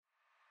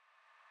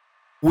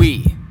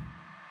We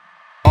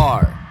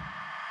are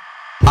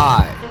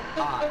I.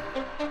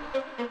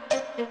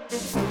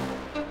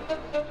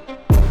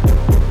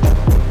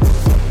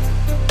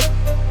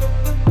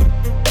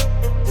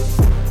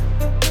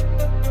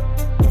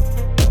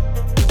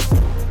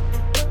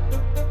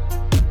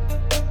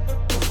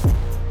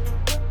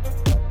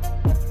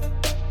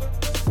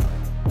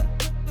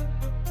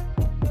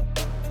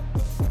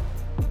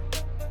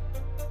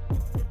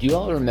 Do you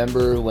all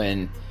remember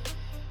when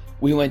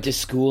we went to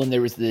school and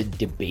there was the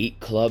debate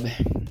club?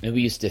 And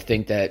we used to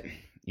think that,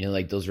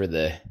 like those were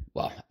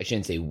well, I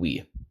shouldn't say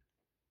we.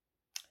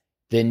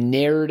 The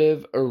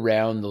narrative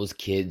around those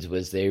kids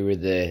was they were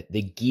the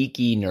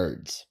geeky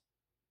nerds.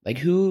 Like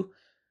who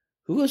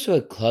goes to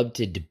a club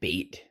to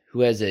debate? Who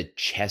has a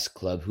chess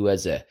club? Who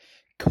has a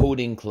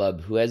coding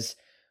club? Who has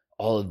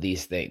all of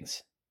these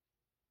things?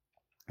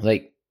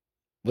 Like,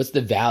 what's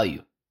the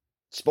value?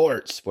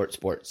 Sports.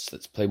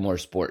 Let's play more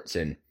sports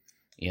and,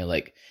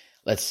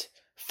 let's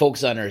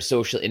focus on our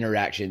social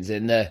interactions.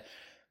 And the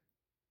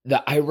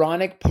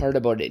ironic part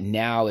about it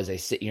now, as I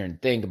sit here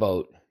and think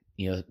about,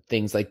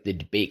 things like the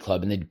debate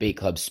club and the debate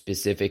club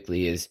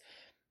specifically is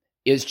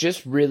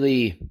just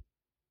really,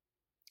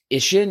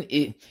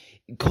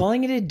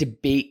 calling it a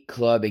debate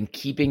club and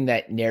keeping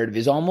that narrative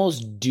is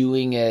almost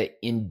doing an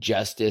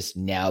injustice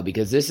now,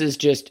 because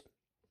it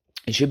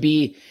should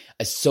be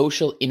a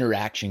social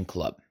interaction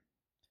club.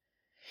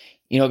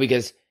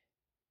 Because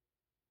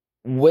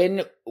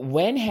when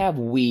have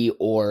we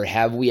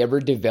ever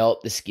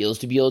developed the skills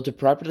to be able to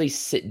properly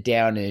sit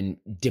down and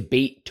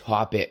debate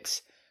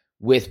topics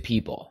with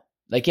people,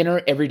 like in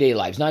our everyday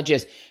lives, not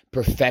just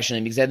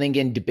professionally? Because I think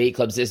in debate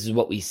clubs, this is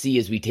what we see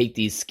is we take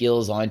these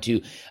skills onto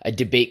a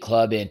debate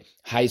club in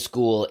high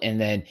school and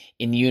then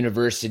in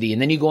university,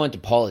 and then you go into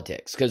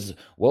politics. Because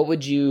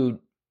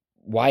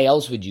why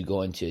else would you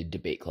go into a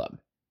debate club?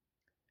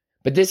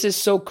 But this is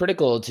so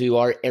critical to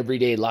our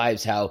everyday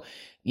lives. How,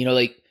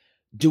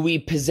 do we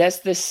possess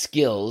the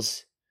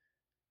skills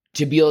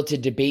to be able to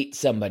debate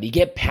somebody,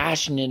 get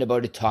passionate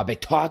about a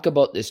topic, talk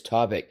about this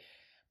topic,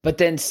 but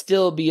then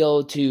still be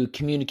able to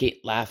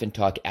communicate, laugh, and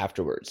talk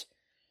afterwards?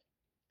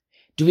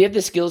 Do we have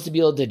the skills to be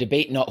able to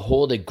debate and not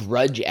hold a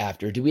grudge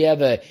after? Do we have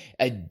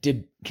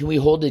can we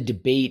hold a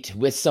debate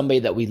with somebody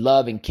that we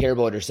love and care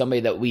about, or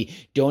somebody that we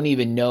don't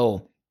even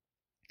know,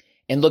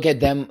 and look at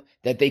them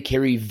that they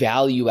carry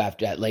value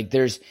after that? Like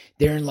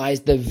therein lies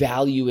the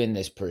value in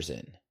this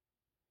person.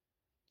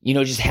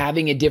 Just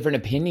having a different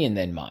opinion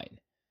than mine.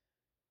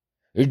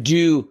 Or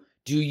do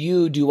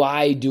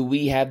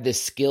we have the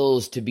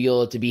skills to be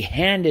able to be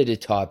handed a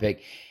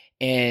topic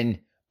and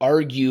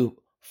argue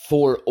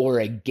for or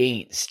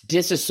against,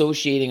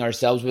 disassociating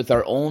ourselves with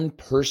our own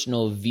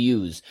personal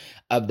views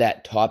of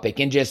that topic,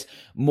 and just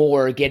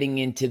more getting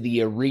into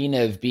the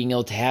arena of being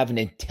able to have an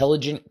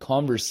intelligent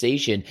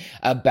conversation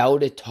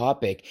about a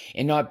topic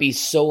and not be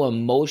so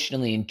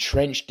emotionally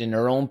entrenched in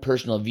our own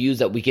personal views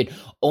that we could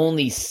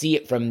only see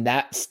it from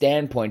that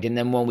standpoint. And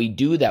then when we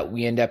do that,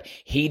 we end up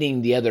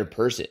hating the other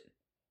person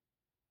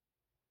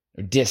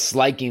or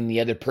disliking the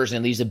other person.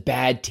 It leaves a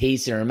bad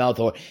taste in our mouth,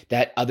 or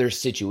that other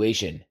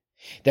situation.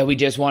 That we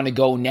just want to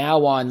go now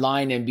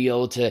online and be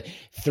able to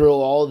throw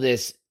all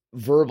this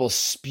verbal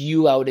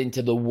spew out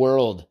into the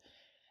world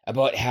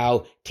about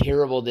how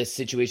terrible this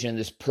situation and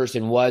this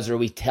person was, or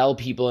we tell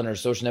people in our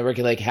social network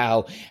like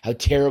how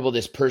terrible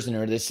this person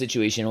or this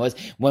situation was,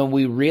 when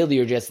we really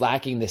are just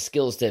lacking the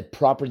skills to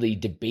properly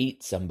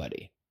debate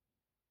somebody.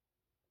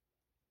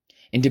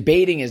 And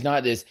debating is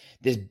not this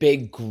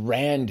big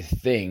grand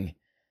thing,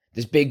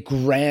 this big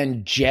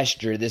grand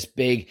gesture, this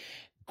big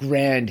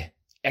grand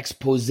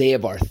expose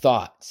of our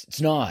thoughts. It's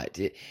not.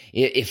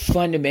 It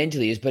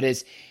fundamentally is, but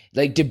it's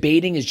like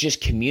debating is just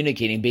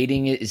communicating.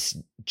 Debating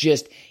is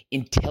just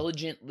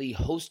intelligently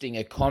hosting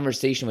a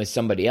conversation with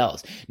somebody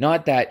else.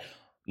 Not that,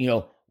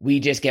 we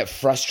just get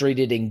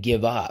frustrated and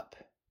give up.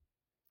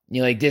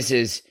 This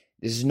is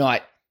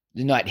not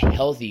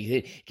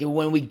healthy.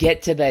 When we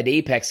get to that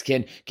apex,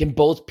 can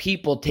both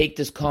people take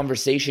this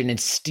conversation and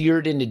steer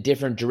it in a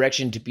different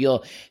direction to be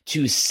able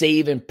to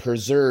save and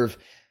preserve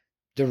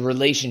the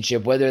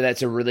relationship, whether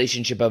that's a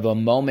relationship of a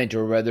moment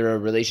or whether a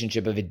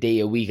relationship of a day,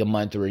 a week, a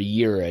month, or a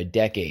year, or a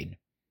decade?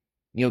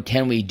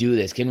 Can we do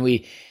this? Can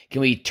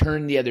we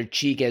turn the other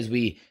cheek, as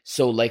we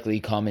so likely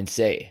common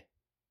say?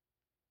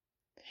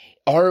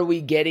 Are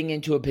we getting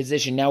into a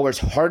position now where it's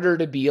harder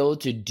to be able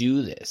to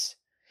do this?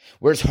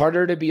 Where it's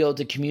harder to be able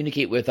to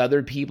communicate with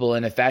other people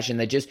in a fashion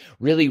that just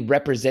really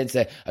represents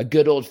a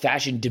good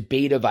old-fashioned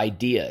debate of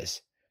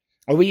ideas?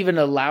 Are we even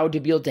allowed to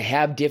be able to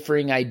have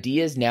differing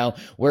ideas now,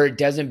 where it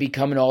doesn't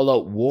become an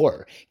all-out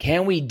war?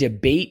 Can we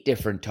debate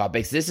different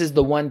topics? This is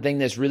the one thing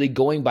that's really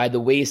going by the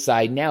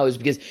wayside now, is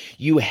because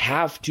you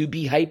have to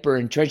be hyper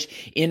entrenched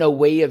in a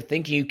way of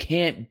thinking. You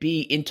can't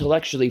be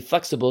intellectually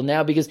flexible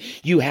now, because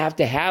you have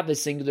to have a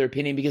singular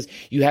opinion, because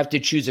you have to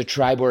choose a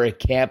tribe or a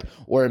camp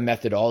or a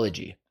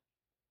methodology.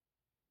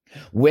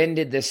 When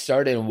did this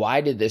start and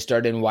why did this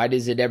start and why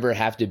does it ever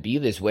have to be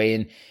this way?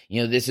 And,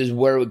 this is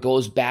where it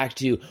goes back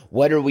to,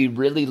 what are we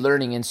really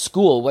learning in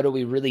school? What are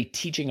we really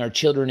teaching our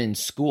children in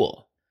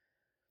school?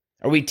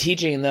 Are we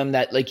teaching them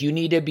that, you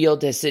need to be able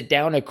to sit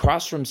down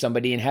across from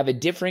somebody and have a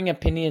differing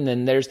opinion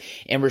than theirs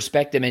and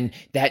respect them, and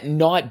that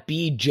not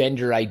be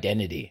gender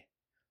identity?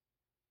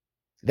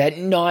 That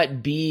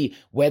not be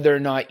whether or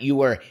not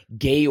you are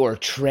gay or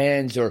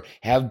trans or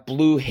have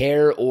blue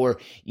hair or,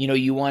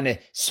 you want to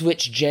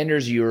switch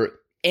genders, you're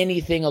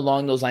anything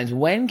along those lines.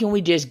 When can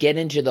we just get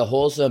into the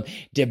wholesome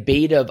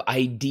debate of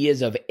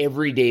ideas of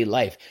everyday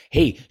life?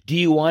 Hey, do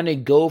you want to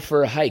go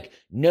for a hike?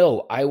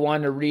 No, I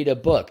want to read a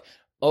book.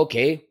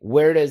 Okay,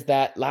 where does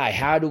that lie?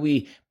 How do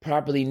we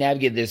properly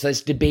navigate this?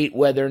 Let's debate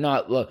whether or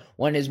not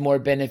one is more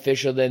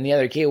beneficial than the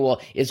other. Okay, well,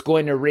 it's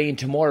going to rain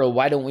tomorrow.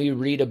 Why don't we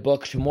read a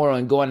book tomorrow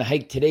and go on a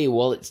hike today?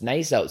 Well, it's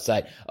nice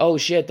outside. Oh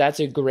shit, that's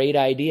a great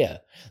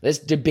idea. Let's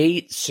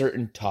debate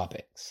certain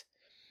topics.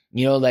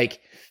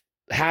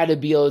 How to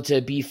be able to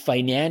be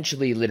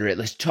financially literate.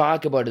 Let's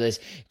talk about this,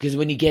 because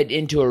when you get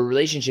into a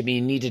relationship and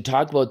you need to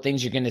talk about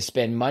things you're going to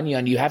spend money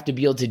on, you have to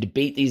be able to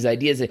debate these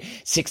ideas and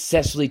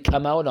successfully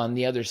come out on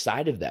the other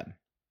side of them.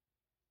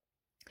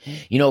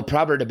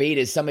 Proper debate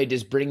is somebody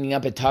just bringing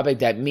up a topic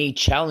that may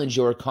challenge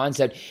your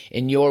concept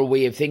and your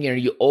way of thinking. Are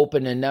you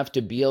open enough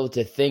to be able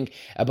to think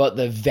about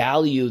the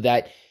value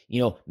that,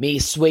 may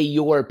sway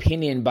your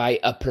opinion by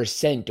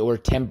 1% or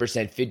 10%,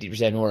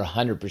 50% or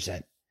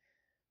 100%?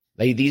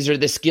 These are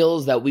the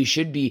skills that we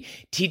should be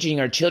teaching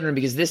our children,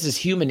 because this is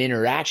human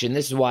interaction.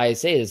 This is why I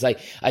say it's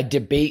like a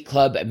debate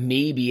club,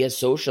 maybe a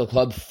social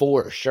club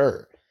for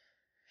sure.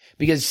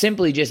 Because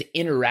simply just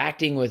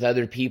interacting with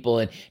other people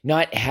and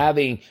not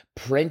having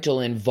parental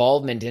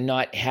involvement and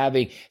not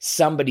having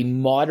somebody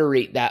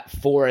moderate that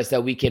for us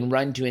that we can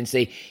run to and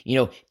say,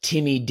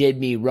 Timmy did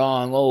me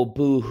wrong. Oh,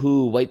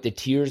 boo-hoo, wipe the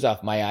tears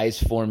off my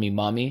eyes for me,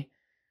 mommy.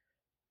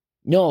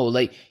 No,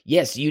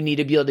 yes, you need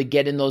to be able to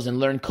get in those and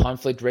learn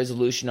conflict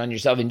resolution on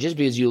yourself. And just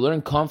because you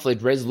learn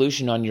conflict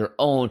resolution on your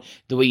own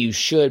the way you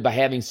should by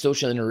having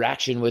social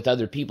interaction with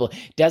other people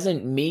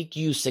doesn't make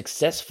you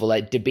successful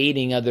at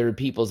debating other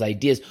people's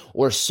ideas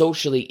or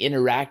socially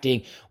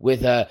interacting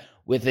with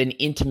an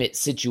intimate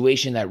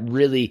situation that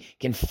really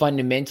can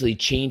fundamentally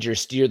change or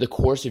steer the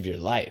course of your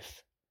life.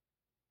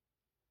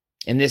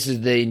 And this is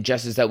the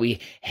injustice that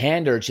we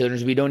hand our children,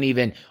 is we don't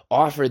even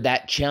offer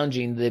that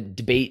challenging the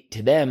debate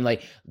to them,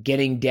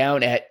 getting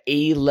down at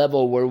a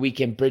level where we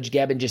can bridge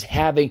gap and just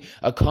having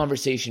a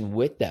conversation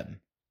with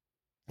them.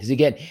 Because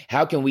again,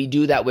 how can we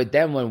do that with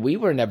them when we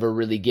were never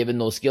really given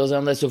those skills,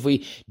 unless if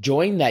we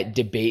join that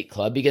debate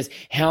club? Because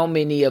how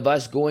many of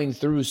us going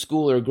through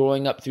school or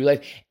growing up through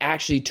life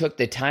actually took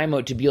the time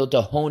out to be able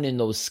to hone in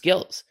those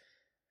skills?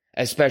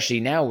 Especially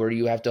now, where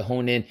you have to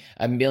hone in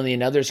a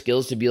million other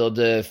skills to be able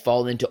to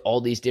fall into all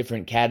these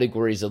different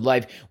categories of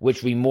life,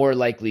 which we more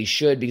likely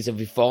should, because if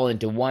we fall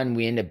into one,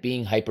 we end up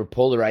being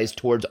hyperpolarized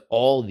towards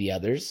all the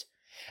others.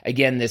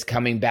 Again, this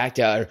coming back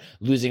to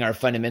losing our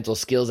fundamental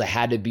skills of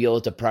how to be able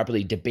to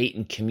properly debate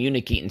and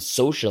communicate and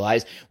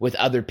socialize with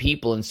other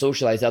people and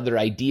socialize other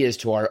ideas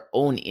to our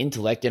own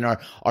intellect and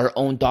our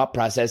own thought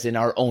process in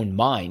our own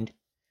mind.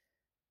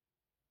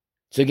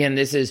 So again,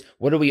 this is,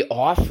 what are we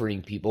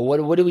offering people?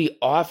 What do we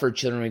offer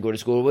children when we go to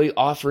school? What are we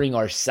offering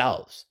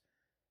ourselves?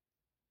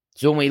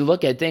 So when we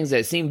look at things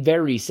that seem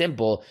very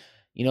simple,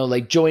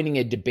 like joining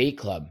a debate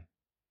club,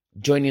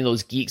 joining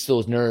those geeks,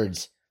 those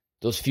nerds,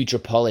 those future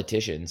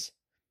politicians,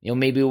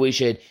 maybe we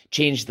should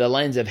change the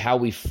lens of how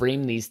we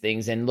frame these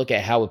things and look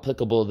at how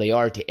applicable they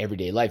are to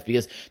everyday life.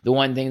 Because the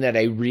one thing that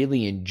I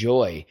really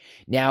enjoy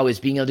now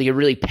is being able to get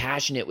really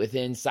passionate with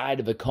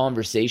inside of a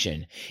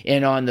conversation.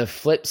 And on the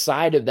flip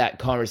side of that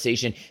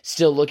conversation,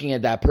 still looking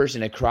at that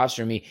person across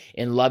from me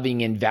and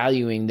loving and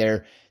valuing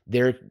their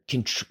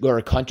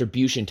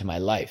contribution to my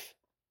life.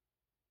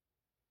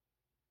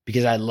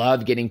 Because I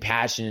love getting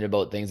passionate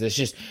about things. It's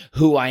just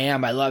who I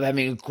am. I love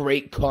having a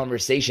great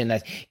conversation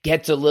that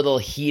gets a little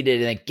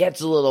heated and it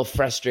gets a little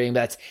frustrating,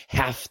 but that's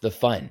half the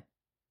fun.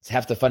 It's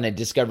half the fun of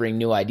discovering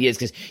new ideas,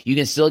 because you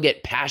can still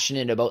get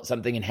passionate about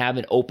something and have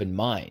an open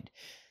mind.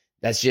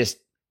 That's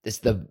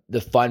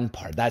the fun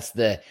part. That's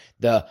the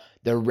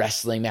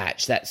wrestling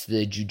match. That's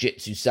the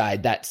jiu-jitsu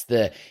side. That's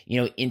the,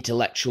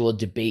 intellectual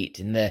debate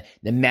and the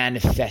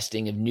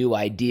manifesting of new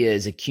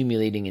ideas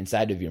accumulating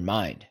inside of your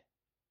mind.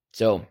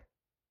 So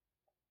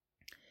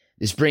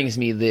this brings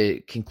me to the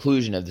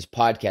conclusion of this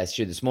podcast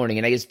here this morning.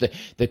 And I guess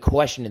the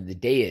question of the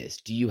day is,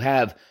 do you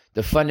have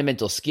the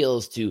fundamental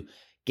skills to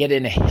get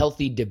in a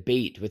healthy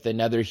debate with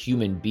another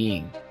human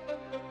being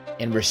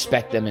and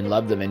respect them and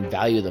love them and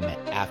value them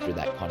after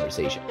that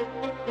conversation?